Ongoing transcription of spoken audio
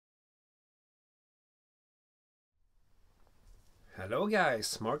Hello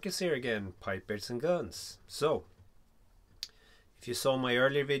guys, Marcus here again, Pipers and Guns. So, if you saw my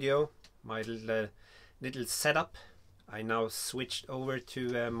earlier video, my little setup, I now switched over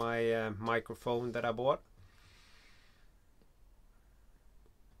to my microphone that I bought.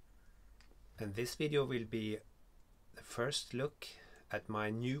 And this video will be the first look at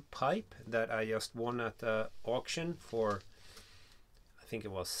my new pipe that I just won at the auction for, I think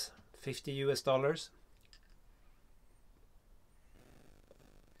it was $50 US.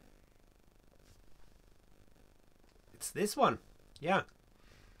 It's this one, yeah.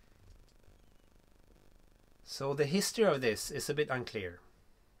 So the history of this is a bit unclear,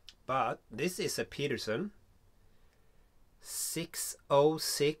 but this is a Peterson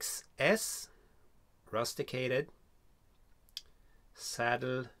 606s rusticated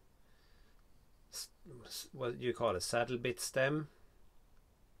saddle, what do you call it, saddle bit stem,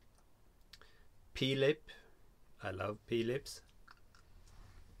 P-lip. I love P-lips.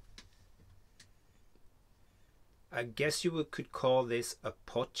 I guess you could call this a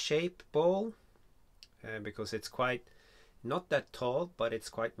pot-shaped bowl because it's quite, not that tall, but it's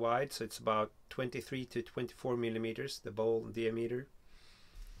quite wide, so it's about 23 to 24 millimeters, the bowl diameter.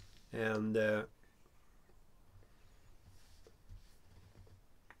 And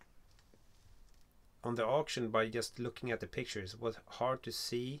on the auction, by just looking at the pictures, it was hard to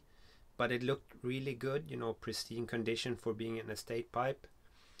see, but it looked really good, you know, pristine condition for being an estate pipe.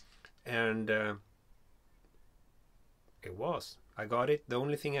 And it was. I got it. The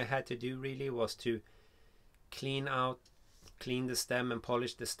only thing I had to do really was to clean the stem and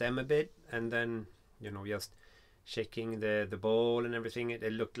polish the stem a bit, and then, you know, just shaking the bowl and everything. It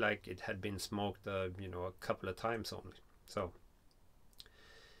looked like it had been smoked, you know, a couple of times only. So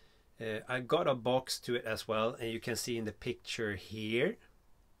I got a box to it as well, and you can see in the picture here.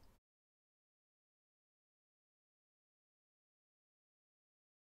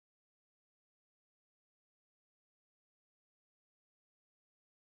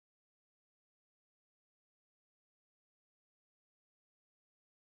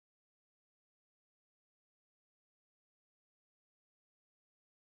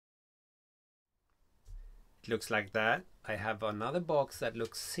 It looks like that. I have another box that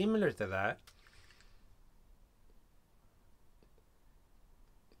looks similar to that.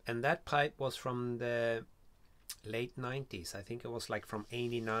 And that pipe was from the late 90s. I think it was like from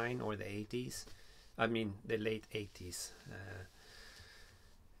 89 or the 80s. I mean the late 80s.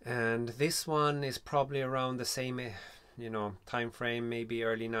 And this one is probably around the same, you know, time frame, maybe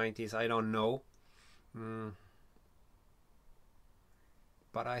early 90s. I don't know.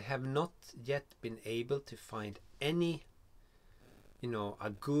 But I have not yet been able to find any, you know, I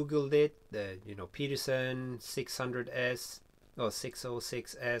googled it, the, you know, Peterson 600s or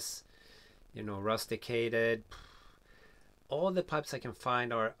 606s, you know, rusticated. All the pipes I can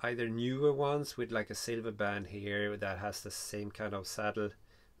find are either newer ones with like a silver band here that has the same kind of saddle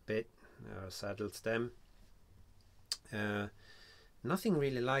bit, saddle stem. Nothing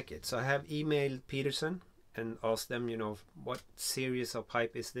really like it. So I have emailed Peterson and ask them, you know, what series of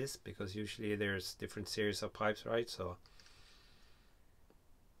pipe is this, because usually there's different series of pipes, right? So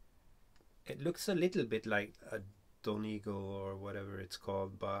it looks a little bit like a Donegal or whatever it's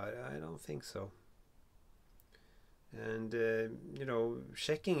called, but I don't think so. And you know,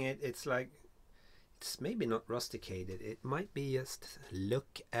 checking it, it's like, it's maybe not rusticated, it might be just,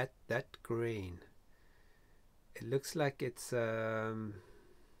 look at that grain. It looks like it's maybe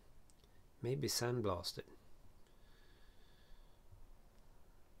sandblasted.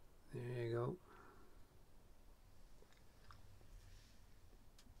 There you go.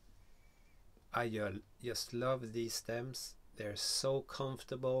 I just love these stems. They're so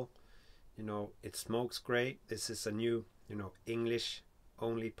comfortable. You know, it smokes great. This is a new, you know, English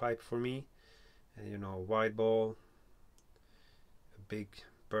only pipe for me. You know, wide bowl, a big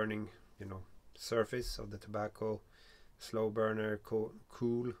burning, you know, surface of the tobacco, slow burner, cool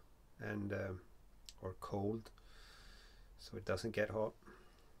and or cold, so it doesn't get hot.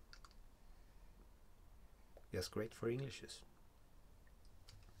 Yes, great for Englishes.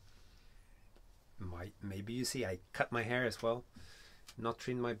 Maybe you see I cut my hair as well, not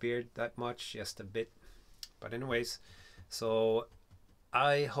trimmed my beard that much, just a bit. But anyways, so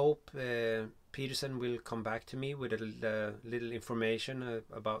I hope Peterson will come back to me with a little information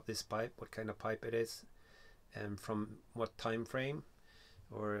about this pipe, what kind of pipe it is, and from what time frame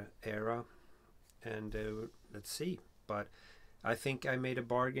or era, and let's see. But I think I made a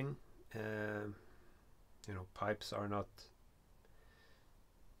bargain. You know, pipes are not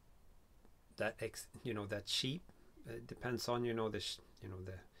that that cheap. It depends on, you know, the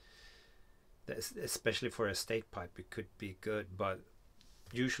especially for a estate pipe, it could be good. But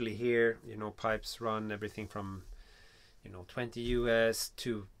usually here, you know, pipes run everything from, you know, 20 US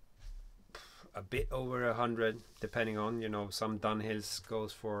to a bit over 100, depending on, you know, some Dunhills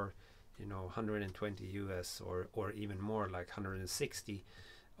goes for, you know, 120 US or even more, like 160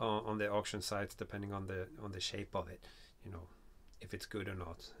 on the auction sites, depending on the shape of it, you know, if it's good or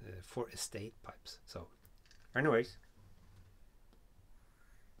not for estate pipes. So anyways,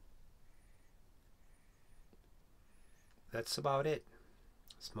 that's about it.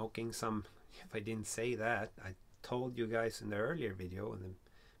 Smoking some, if I didn't say that, I told you guys in the earlier video, in the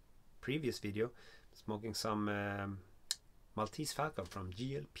previous video, smoking some Maltese Falcon from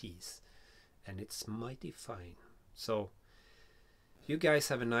GLPs, and it's mighty fine. So you guys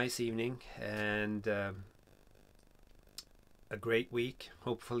have a nice evening and a great week,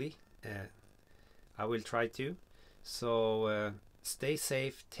 hopefully. I will try to. So stay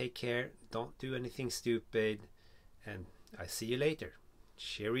safe, take care, don't do anything stupid, and I see you later.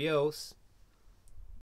 Cheerios.